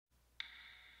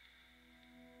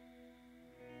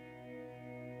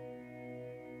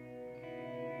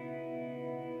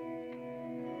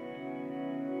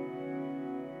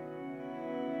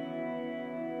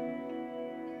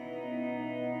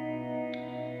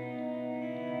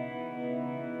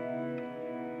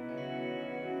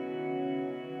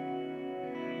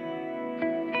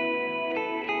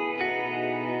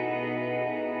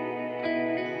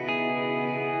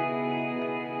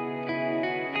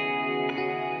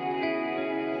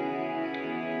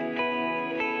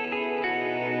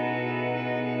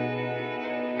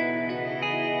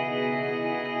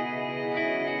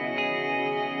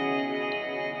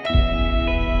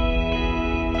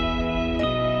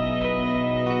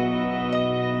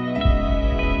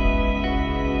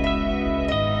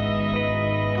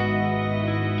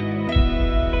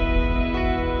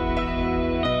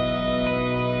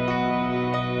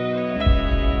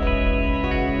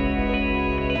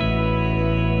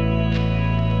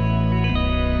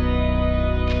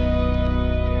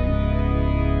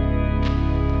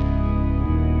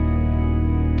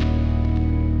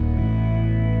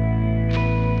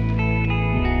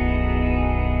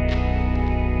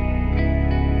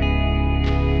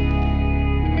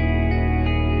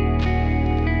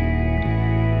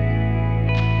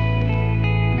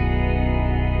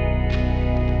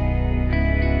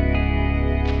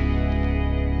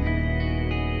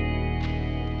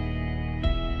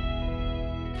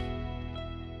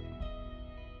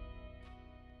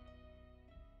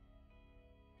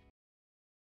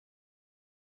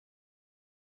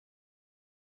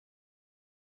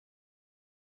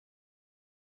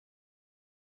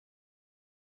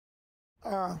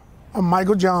I'm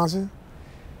Michael Johnson.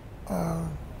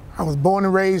 I was born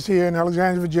and raised here in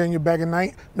Alexandria, Virginia back in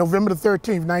November the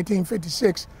 13th,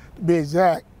 1956 to be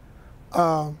exact.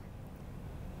 I've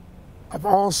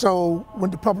also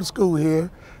went to public school here.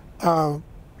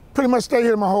 Pretty much stayed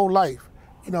here my whole life.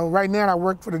 You know, right now I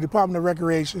work for the Department of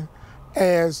Recreation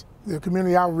as the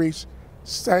community outreach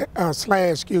safe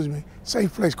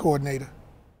place coordinator.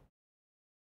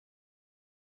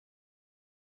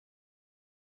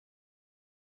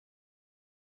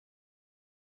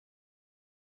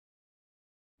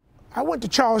 I went to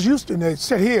Charles Houston that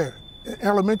sat here in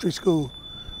elementary school.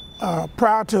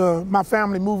 Prior to my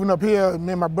family moving up here,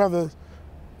 me and my brothers,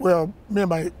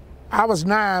 I was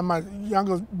 9, my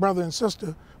younger brother and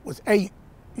sister was 8,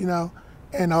 you know,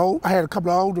 and I had a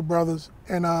couple of older brothers.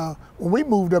 And when we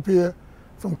moved up here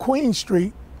from Queen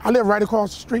Street, I lived right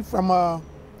across the street from,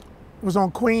 it was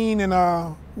on Queen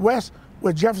and West,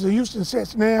 where Jefferson Houston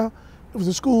sits now. It was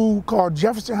a school called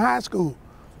Jefferson High School,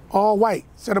 all white,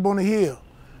 set up on the hill.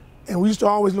 And we used to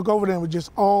always look over there with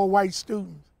just all white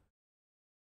students.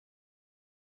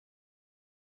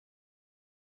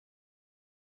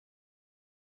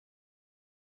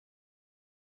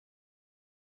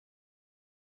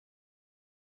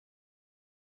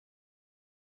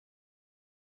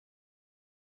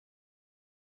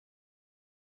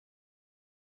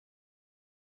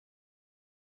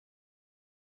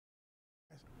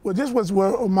 Well, this was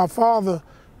where my father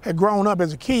had grown up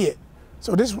as a kid.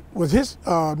 So this was his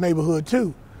neighborhood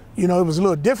too. You know, it was a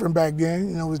little different back then.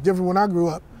 You know, it was different when I grew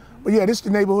up. But yeah, this is the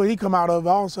neighborhood he come out of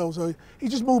also. So he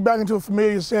just moved back into a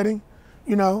familiar setting,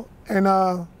 you know. And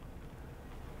my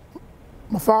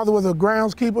father was a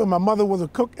groundskeeper. My mother was a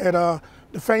cook at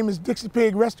the famous Dixie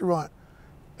Pig restaurant.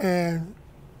 And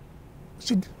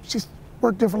she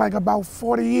worked there for like about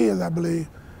 40 years, I believe.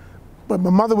 But my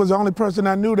mother was the only person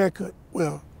I knew that could,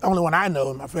 well, the only one I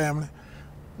know in my family,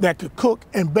 that could cook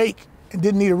and bake and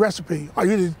didn't need a recipe. Or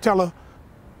you just tell her,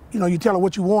 you know, you tell her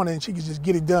what you wanted and she could just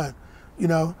get it done, you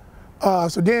know.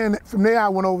 So then from there I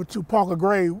went over to Parker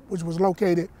Gray, which was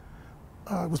located,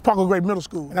 it was Parker Gray Middle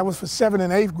School. And that was for 7th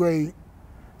and 8th grade.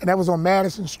 And that was on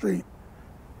Madison Street.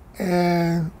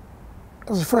 And it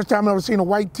was the first time I ever seen a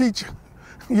white teacher,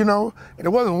 you know. And it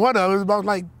wasn't one of them, it was about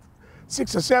like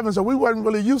 6 or 7, so we wasn't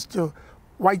really used to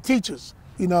white teachers,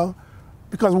 you know.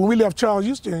 Because when we left Charles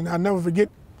Houston, I'll never forget,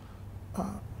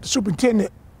 the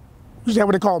superintendent used to have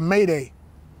what they call May Day.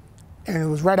 And it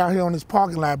was right out here on this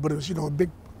parking lot, but it was, you know, a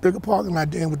bigger parking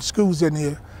lot then with the schools in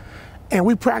here. And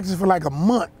we practiced for like a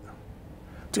month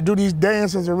to do these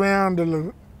dances around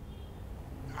the,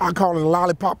 I call it a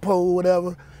lollipop pole,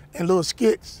 whatever, and little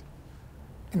skits.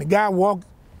 And the guy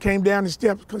came down the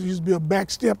steps, because there used to be a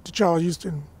back step to Charles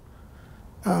Houston.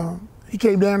 He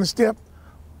came down the step,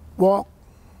 walked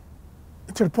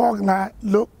into the parking lot,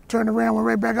 looked, turned around, went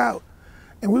right back out.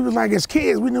 And we was like, as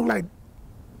kids, we knew like,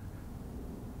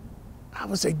 I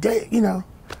would say, dang, you know,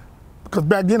 because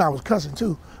back then I was cussing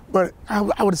too, but I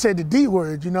would have said the D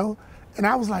word, you know? And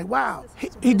I was like, wow,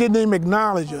 he didn't even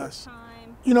acknowledge us.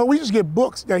 You know, we used to get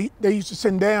books that they used to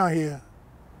send down here,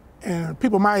 and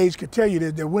people my age could tell you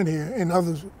that went here in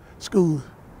other schools.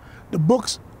 The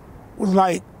books was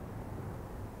like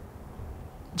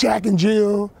Jack and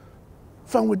Jill,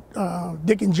 Fun with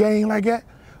Dick and Jane, like that.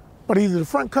 But either the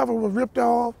front cover was ripped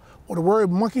off, or the word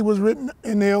monkey was written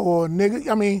in there, or nigga.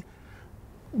 I mean,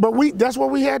 but that's what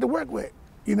we had to work with,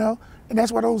 you know? And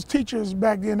that's why those teachers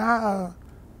back then, I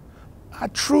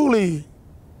truly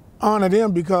honor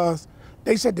them, because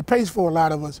they set the pace for a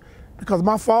lot of us. Because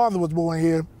my father was born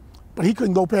here, but he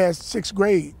couldn't go past 6th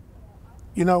grade,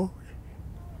 you know?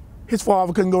 His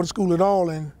father couldn't go to school at all,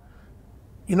 and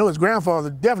you know, his grandfather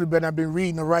definitely better not been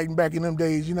reading or writing back in them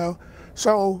days, you know?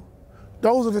 So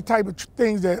those are the type of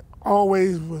things that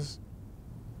always was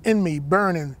in me,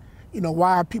 burning, you know,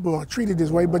 why people are treated this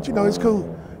way. But, you know, it's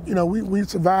cool. You know, we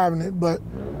surviving it. But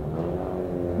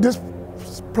this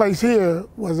place here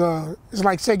was, it's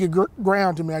like sacred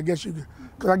ground to me, I guess you could,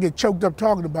 because I get choked up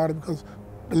talking about it, because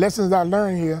the lessons I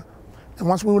learned here, and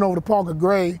once we went over to Parker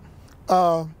Gray,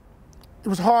 it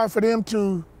was hard for them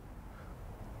to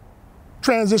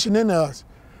transition into us.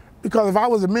 Because if I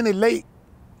was a minute late,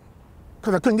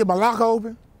 because I couldn't get my locker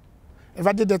open, if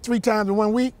I did that 3 times in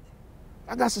 1 week,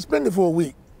 I got suspended for a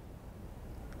week,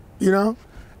 you know?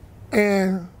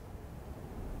 And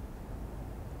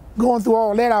going through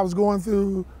all that, I was going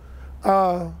through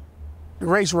the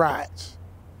race riots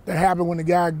that happened when the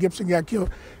guy Gibson got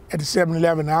killed at the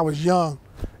 7-Eleven. I was young,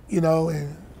 you know,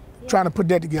 and trying to put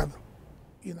that together,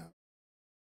 you know?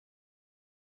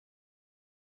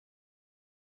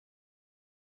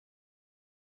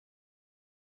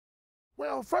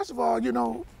 Well, first of all,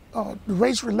 the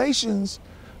race relations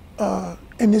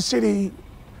in this city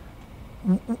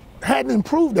hadn't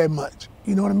improved that much.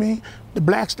 You know what I mean? The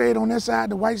black stayed on their side,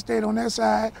 the white stayed on their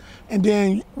side, and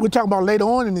then we're talking about later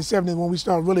on in the 70s when we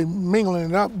started really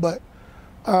mingling it up. But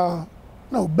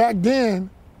no, back then,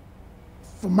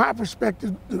 from my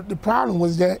perspective, the problem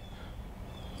was that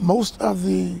most of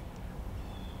the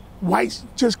whites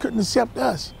just couldn't accept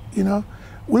us.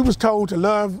 We was told to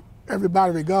love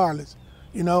everybody regardless.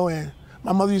 And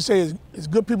my mother used to say, it's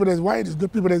good people that's white, it's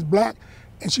good people that's black,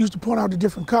 and she used to point out the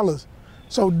different colors.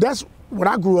 So that's what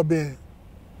I grew up in.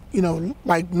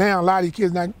 Like now, a lot of these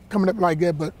kids not coming up like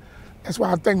that, but that's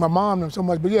why I thank my mom and them so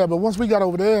much. But yeah, but once we got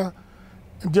over there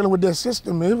and dealing with their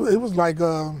system, it was like,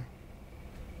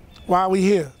 why are we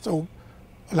here? So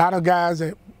a lot of guys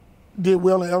that did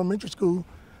well in elementary school,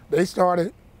 they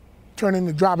started turning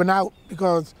to dropping out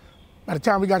because by the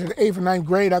time we got to the 8th and 9th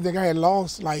grade, I think I had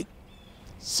lost like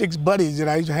 6 buddies that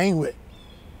I used to hang with,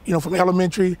 from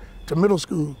elementary to middle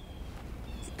school.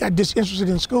 Got disinterested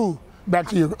in school. Back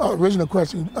to your original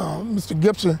question, Mr.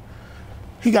 Gibson,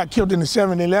 he got killed in the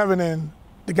 7-Eleven and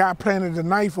the guy planted a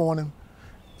knife on him.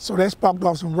 So that sparked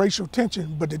off some racial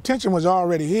tension, but the tension was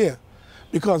already here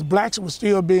because blacks were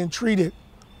still being treated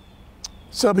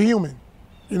subhuman,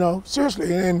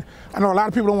 seriously. And I know a lot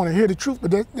of people don't want to hear the truth, but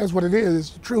that's what it is, it's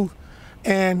the truth.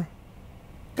 And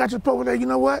got to the point where, you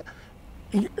know what?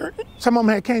 Some of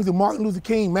them had came through Martin Luther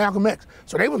King, Malcolm X,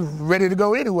 so they was ready to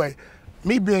go anyway.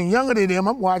 Me being younger than them,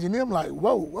 I'm watching them like,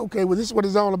 whoa, okay, well, this is what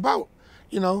it's all about,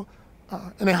 and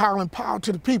they hollering power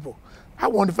to the people. I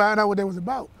wanted to find out what that was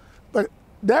about. But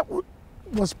that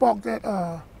was sparked that,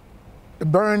 the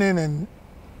burning and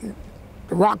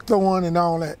the rock throwing and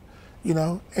all that,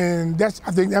 and I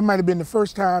think that might have been the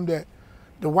first time that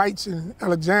the whites in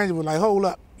Alexandria were like, hold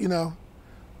up,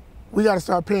 we got to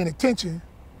start paying attention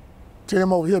to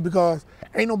them over here because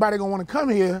ain't nobody gonna want to come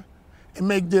here and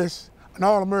make this an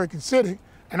all-American city,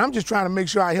 and I'm just trying to make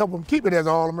sure I help them keep it as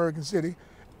an all-American city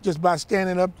just by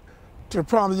standing up to the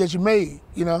promise that you made,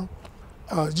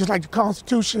 just like the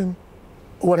Constitution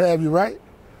or what have you, right?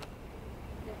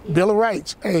 Bill of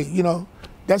Rights, hey,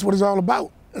 that's what it's all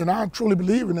about, and I truly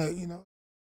believe in that,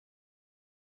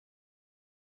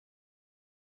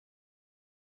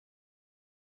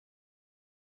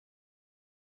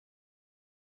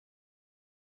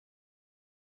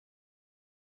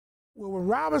 Well, when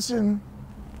Robinson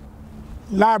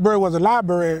Library was a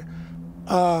library,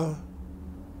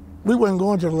 we wasn't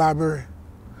going to the library,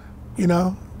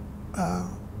 And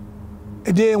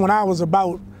then when I was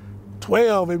about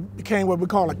 12, it became what we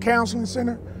call a counseling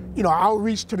center,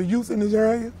 outreach to the youth in this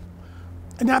area.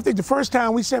 And I think the first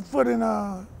time we set foot in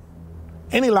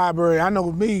any library, I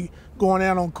know me going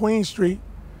down on Queen Street,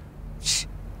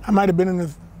 I might have been in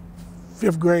the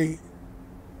 5th grade,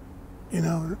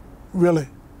 really.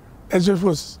 It just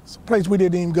was a place we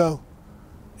didn't even go,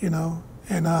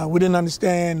 and we didn't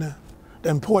understand the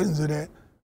importance of that.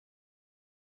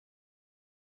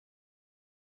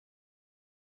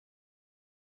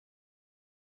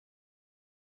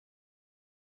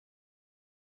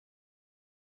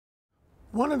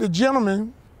 One of the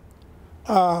gentlemen,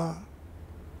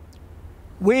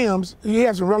 Williams, he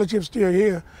has some relatives still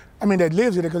here, that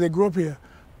lives here because they grew up here.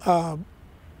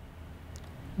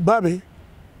 Bubby,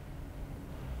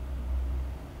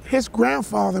 his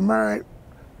grandfather married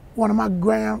one of my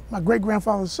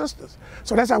great-grandfather's sisters.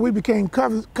 So that's how we became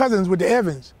cousins with the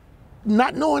Evans.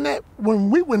 Not knowing that when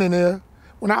we went in there,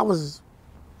 when I was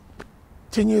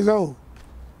 10 years old.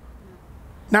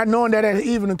 Not knowing that it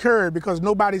even occurred because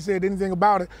nobody said anything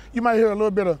about it. You might hear a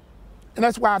little bit of, and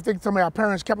that's why I think some of our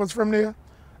parents kept us from there,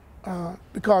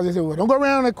 because they said, well, don't go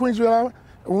around at Queensville Library.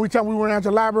 And when we tell them we went out to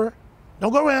the library,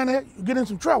 don't go around there, you get in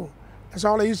some trouble. That's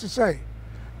all they used to say.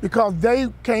 Because they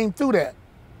came through that.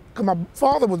 Because my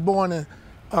father was born in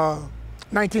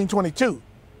 1922,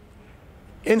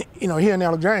 here in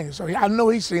Alexandria. So I know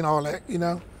he's seen all that,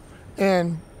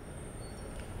 And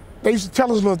they used to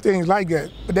tell us little things like that.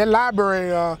 But that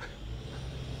library,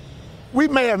 we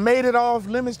may have made it off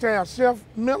limits to ourselves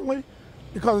mentally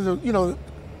because of the,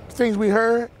 things we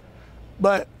heard,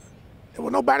 but there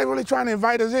was nobody really trying to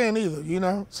invite us in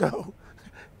either, So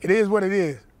it is what it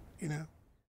is,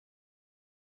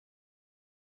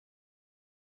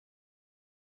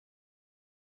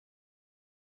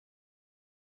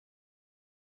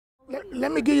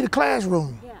 Let me give you the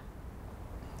classroom. Yeah.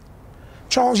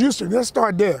 Charles Houston, let's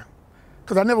start there.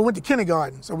 Because I never went to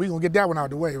kindergarten, so we're going to get that one out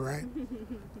of the way, right?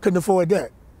 Couldn't afford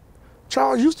that.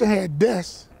 Charles Houston had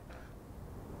desks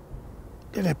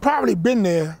that had probably been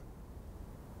there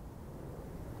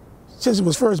since it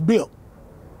was first built.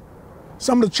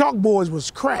 Some of the chalkboards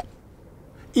was crap,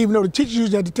 even though the teachers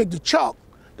used to have to take the chalk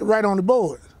to write on the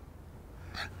board.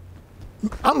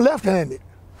 I'm left-handed.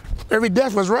 Every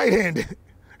desk was right-handed,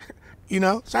 you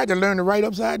know? So I had to learn to write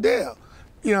upside down,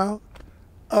 you know?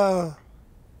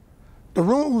 The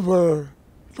rooms were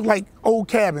like old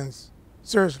cabins,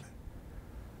 seriously.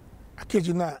 I kid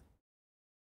you not.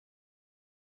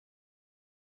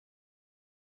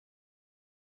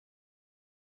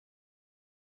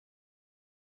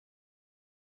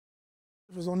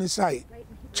 It was on this site, right.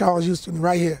 Charles Houston,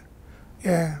 right here.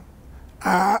 Yeah.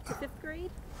 Fifth grade?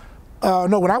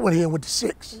 No, when I went here, I went to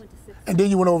sixth. And then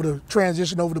you went over to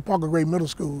transition over to Parker Gray Middle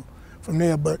School from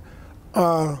there. But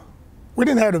we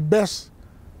didn't have the best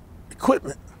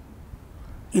equipment,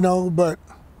 you know, but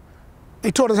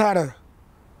they taught us how to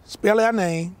spell our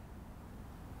name.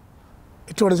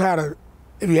 They taught us how to,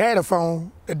 if you had a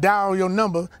phone, to dial your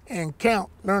number and count,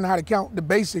 learn how to count the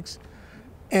basics.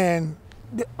 And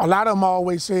a lot of them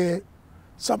always said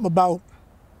something about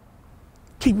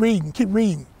keep reading, keep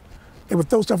reading. They would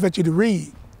throw stuff at you to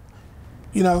read,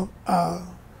 you know,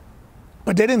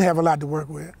 but they didn't have a lot to work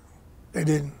with. They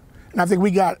didn't. And I think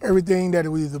we got everything that it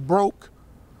was either broke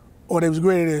or they was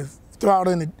ready to throw out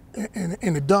in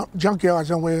the junkyard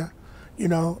somewhere, you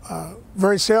know.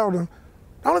 Very seldom.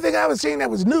 The only thing I ever seen that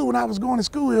was new when I was going to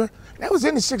school here, that was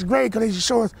in the sixth grade, because they used to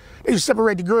show us, they used to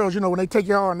separate the girls, you know, when they take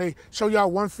y'all and they show y'all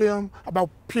one film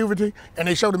about puberty and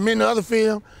they show the men the other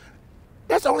film.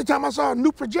 That's the only time I saw a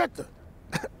new projector,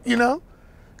 you know?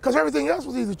 Because everything else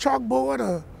was either chalkboard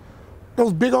or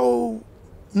those big old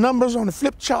numbers on the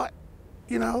flip chart,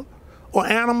 you know, or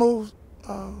animals,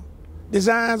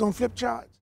 designs on flip charts.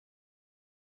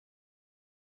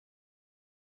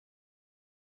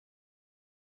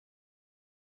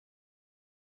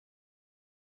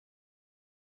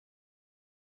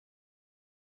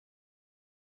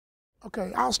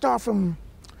 Okay, I'll start from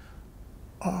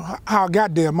how I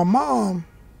got there. My mom,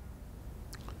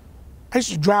 I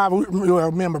used to drive,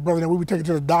 me and my brother, we would take her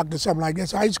to the doctor or something like that.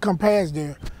 So I used to come past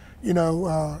there, you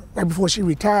know, right before she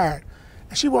retired.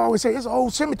 And she would always say, "It's an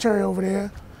old cemetery over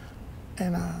there,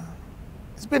 and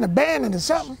it's been abandoned or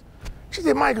something." She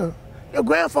said, "Michael, your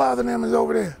grandfather and them is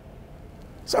over there."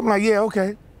 Something like, yeah,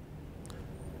 okay.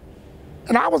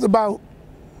 And I was about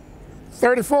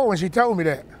 34 when she told me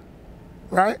that,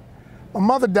 right? My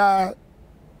mother died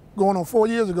going on 4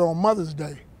 years ago on Mother's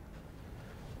Day.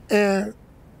 And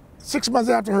 6 months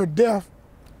after her death,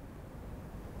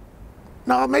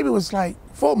 no, maybe it was like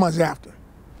 4 months after,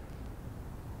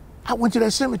 I went to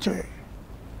that cemetery.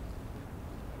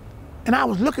 And I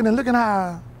was looking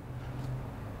how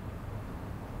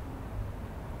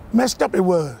messed up it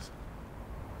was.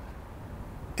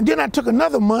 And then I took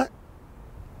another month,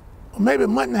 or maybe a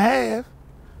month and a half,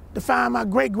 to find my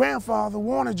great-grandfather,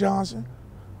 Warner Johnson,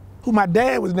 who my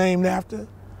dad was named after,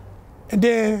 and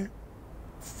then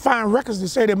find records to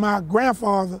say that my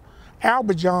grandfather,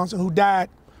 Albert Johnson, who died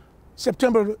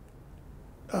September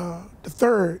the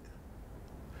 3rd,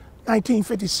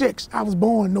 1956. I was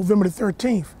born November the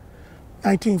 13th,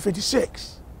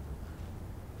 1956.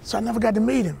 So I never got to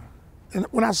meet him. And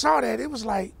when I saw that, it was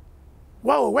like,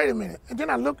 whoa, wait a minute. And then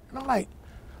I looked and I'm like,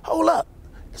 hold up.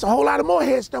 There's a whole lot of more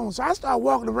headstones. So I started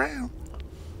walking around,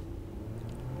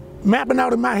 mapping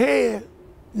out in my head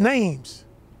names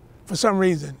for some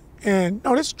reason. And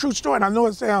no, this is a true story, and I know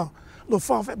it sounds a little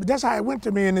far-fetched, but that's how it went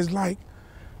to me, and it's like,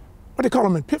 what they call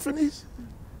them, epiphanies?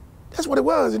 That's what it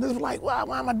was, and it was like, wow,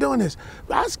 why am I doing this?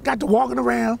 But I just got to walking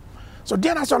around. So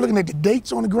then I started looking at the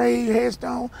dates on the grave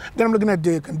headstone, then I'm looking at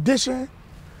the condition,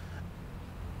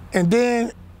 and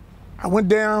then I went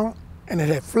down and it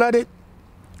had flooded,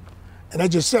 and they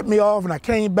just set me off, and I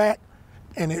came back,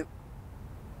 and the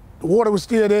water was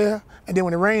still there, and then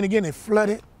when it rained again, it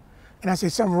flooded, and I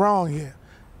said, something wrong here.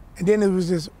 And then there was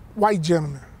this white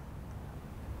gentleman,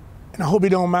 and I hope he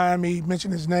don't mind me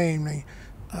mentioning his name, named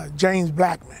James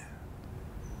Blackman.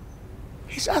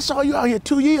 He said, I saw you out here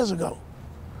 2 years ago.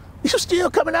 You still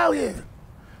coming out here?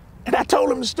 And I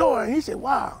told him the story, and he said,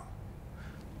 wow.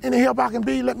 Any help I can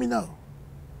be, let me know.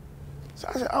 So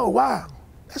I said, oh, wow,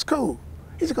 that's cool.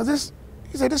 He said,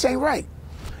 this ain't right.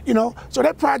 You know, so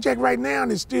that project right now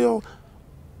is still,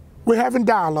 we're having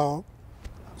dialogue.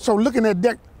 So looking at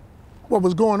what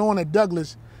was going on at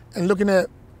Douglas and looking at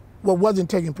what wasn't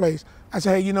taking place, I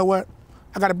said, hey, you know what?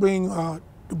 I got to bring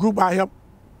the group I helped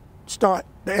start,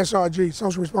 the SRG,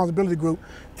 Social Responsibility Group,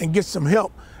 and get some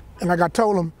help. And like I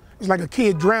told them, it's like a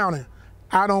kid drowning.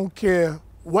 I don't care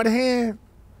what hand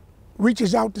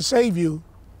reaches out to save you.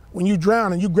 When you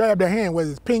drown and you grab that hand,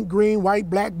 whether it's pink, green, white,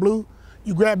 black, blue,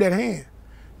 you grab that hand.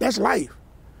 That's life.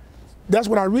 That's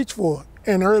what I reach for.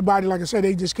 and everybody, like I said,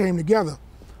 they just came together.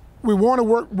 We want to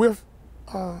work with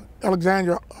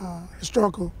Alexandria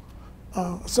Historical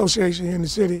Association here in the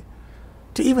city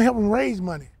to even help them raise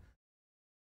money.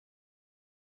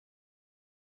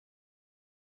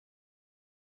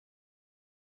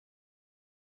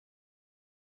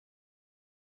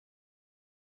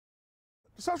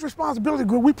 The social responsibility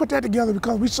group, we put that together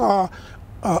because we saw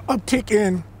an uptick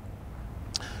in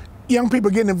young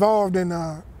people getting involved in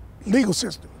legal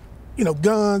system, you know,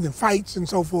 guns and fights and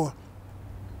so forth.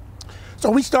 So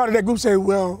we started that group saying,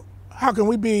 well, how can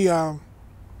we be,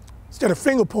 instead of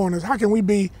finger pointers, how can we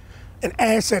be an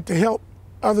asset to help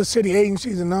other city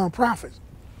agencies and nonprofits?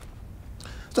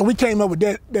 So we came up with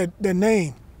that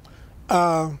name.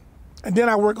 And then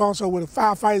I work also with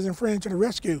Firefighters and Friends to the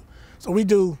Rescue. So we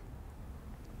do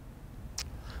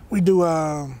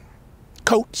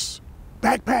coats,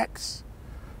 backpacks,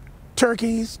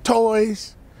 turkeys,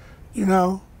 toys, you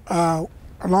know,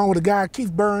 along with a guy,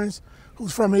 Keith Burns,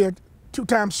 who's from here,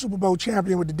 two-time Super Bowl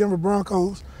champion with the Denver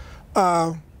Broncos.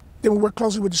 Then we work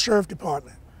closely with the Sheriff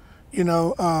Department, you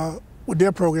know, with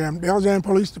their program, the Alexandria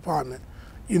Police Department,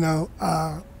 you know,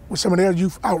 with some of their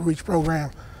youth outreach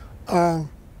program.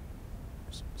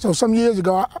 So some years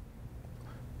ago,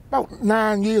 about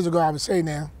 9 years ago, I would say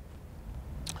now,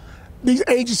 these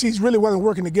agencies really wasn't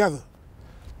working together.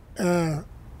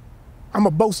 I'm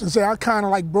a boast and say I kind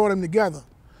of like brought them together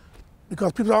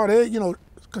because people are there, you know,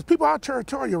 because people are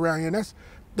territorial around here, and that's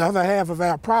the other half of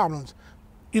our problems,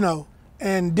 you know.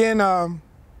 And then I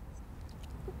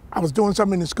was doing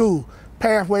something in the school,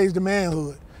 Pathways to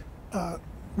Manhood,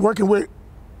 working with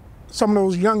some of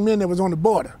those young men that was on the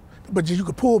border, but you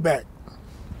could pull back.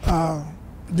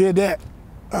 Did that.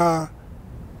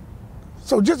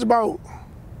 So just about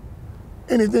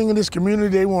anything in this community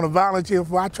they want to volunteer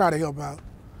for, I try to help out.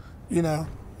 You know,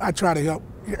 I try to help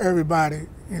everybody,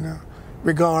 you know,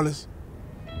 regardless.